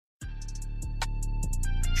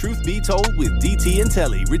Truth Be Told with DT and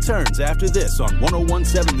Telly returns after this on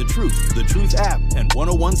 1017 The Truth, The Truth app, and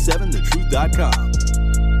 1017thetruth.com.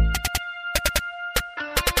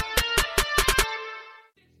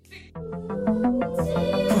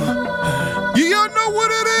 You know what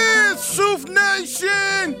it is, Truth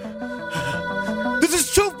Nation. This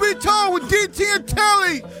is Truth Be Told with DT and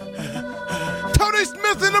Telly. Tony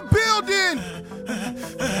Smith in the building.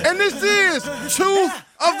 And this is Truth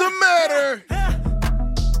of the Matter.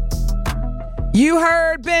 You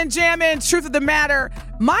heard Benjamin, Truth of the Matter.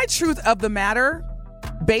 My truth of the matter,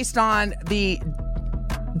 based on the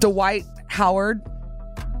Dwight Howard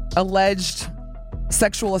alleged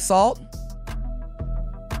sexual assault,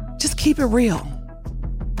 just keep it real.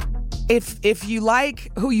 If you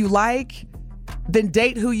like who you like, then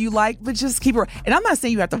date who you like, but just keep it real. And I'm not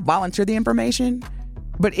saying you have to volunteer the information,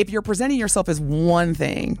 but if you're presenting yourself as one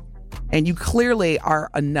thing and you clearly are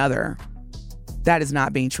another, that is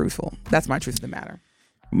not being truthful. That's my truth of the matter.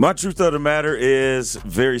 My truth of the matter is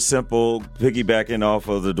very simple, piggybacking off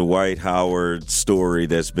of the Dwight Howard story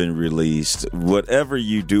that's been released. Whatever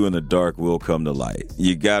you do in the dark will come to light.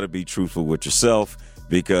 You got to be truthful with yourself,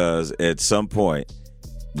 because at some point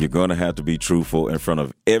you're going to have to be truthful in front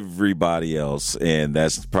of everybody else, and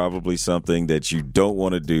that's probably something that you don't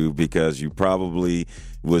want to do, because you probably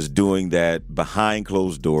was doing that behind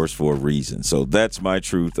closed doors for a reason. So that's my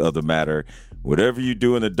truth of the matter. Whatever you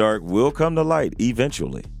do in the dark will come to light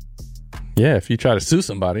eventually. Yeah, if you try to sue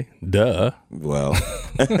somebody, duh. Well,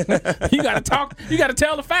 you got to talk. You got to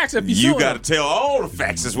tell the facts. If you got to tell all the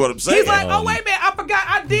facts, is what I'm saying. He's like, oh, wait a minute, I forgot.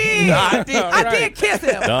 I did kiss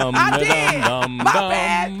him. I did. My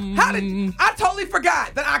bad. I totally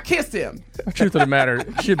forgot that I kissed him. The truth of the matter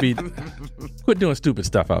should be, quit doing stupid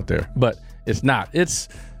stuff out there. But it's not.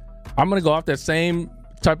 I'm going to go off that same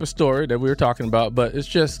type of story that we were talking about, but it's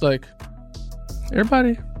just like,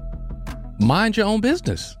 everybody mind your own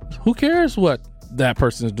business. Who cares what that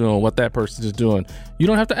person is doing, what that person is doing? You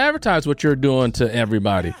don't have to advertise what you're doing to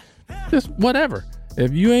everybody. Just whatever.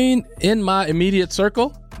 If you ain't in my immediate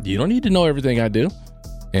circle, you don't need to know everything I do.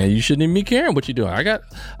 And you shouldn't even be caring what you're doing.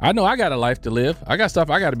 I know I got a life to live. I got stuff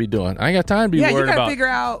I got to be doing. I ain't got time to be worried about. Yeah, you got to figure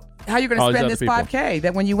out how you're going to spend this $5K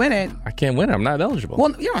that when you win it. I can't win it. I'm not eligible.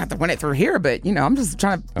 Well, you don't have to win it through here, but, I'm just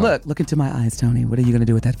trying to look into my eyes, Tony. What are you going to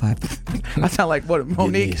do with that $5K? I sound like, what,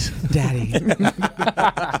 Monique? Daddy. I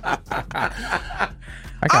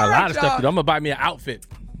got a lot of stuff to do. I'm going to buy me an outfit.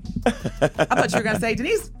 I thought you were going to say,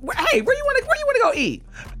 Denise, hey, where you want to go eat?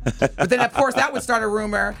 But then, of course, that would start a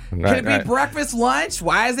rumor. Could it be breakfast, lunch?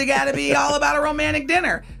 Why has it got to be all about a romantic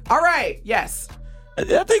dinner? All right, yes. I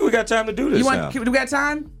think we got time to do this now. Do we got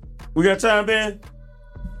time? We got time, Ben?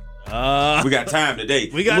 We got time today.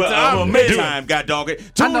 We got time. Time, God dog it.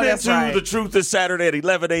 Tune into The Truth this Saturday at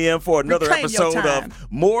 11 a.m. for another episode of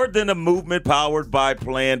More Than a Movement, powered by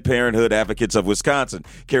Planned Parenthood Advocates of Wisconsin.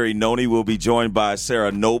 Carrie Noni will be joined by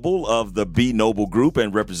Sarah Noble of the Be Noble Group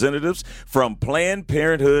and representatives from Planned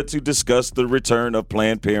Parenthood to discuss the return of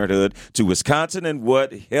Planned Parenthood to Wisconsin and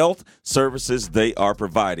what health services they are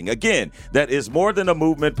providing. Again, that is More Than a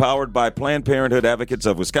Movement, powered by Planned Parenthood Advocates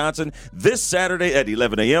of Wisconsin, this Saturday at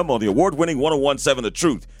 11 a.m. on the award-winning 1017 The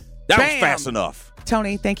Truth. That was fast enough.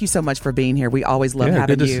 Tony, thank you so much for being here. We always love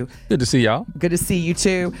having you. Good to see y'all. Good to see you,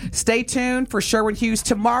 too. Stay tuned for Sherwin Hughes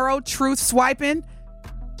tomorrow, Truth Swiping.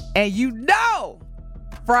 And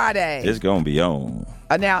Friday. It's going to be on.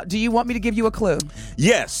 Now, do you want me to give you a clue?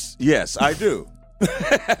 Yes, I do.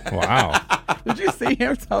 Wow. Did you see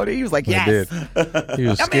him, Tony? He was like, yes. I did. He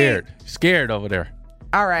was scared. Scared over there.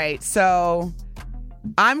 All right, so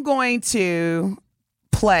I'm going to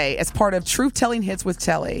play, as part of Truth Telling Hits with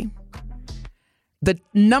Telly, the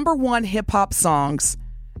number one hip-hop songs.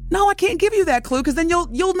 No, I can't give you that clue, because then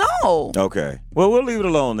you'll know. Okay. Well, we'll leave it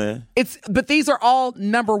alone then. But these are all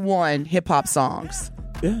number one hip-hop songs.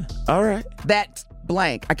 Yeah. All right. That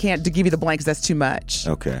blank. I can't give you the blank, because that's too much.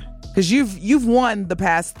 Okay. Because you've won the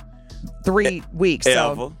past 3 weeks.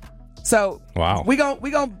 So wow. We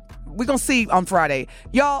gonna see on Friday.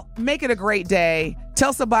 Y'all, make it a great day.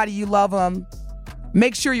 Tell somebody you love them.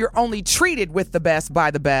 Make sure you're only treated with the best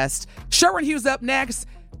by the best. Sherwin Hughes up next.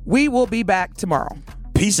 We will be back tomorrow.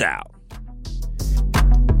 Peace out.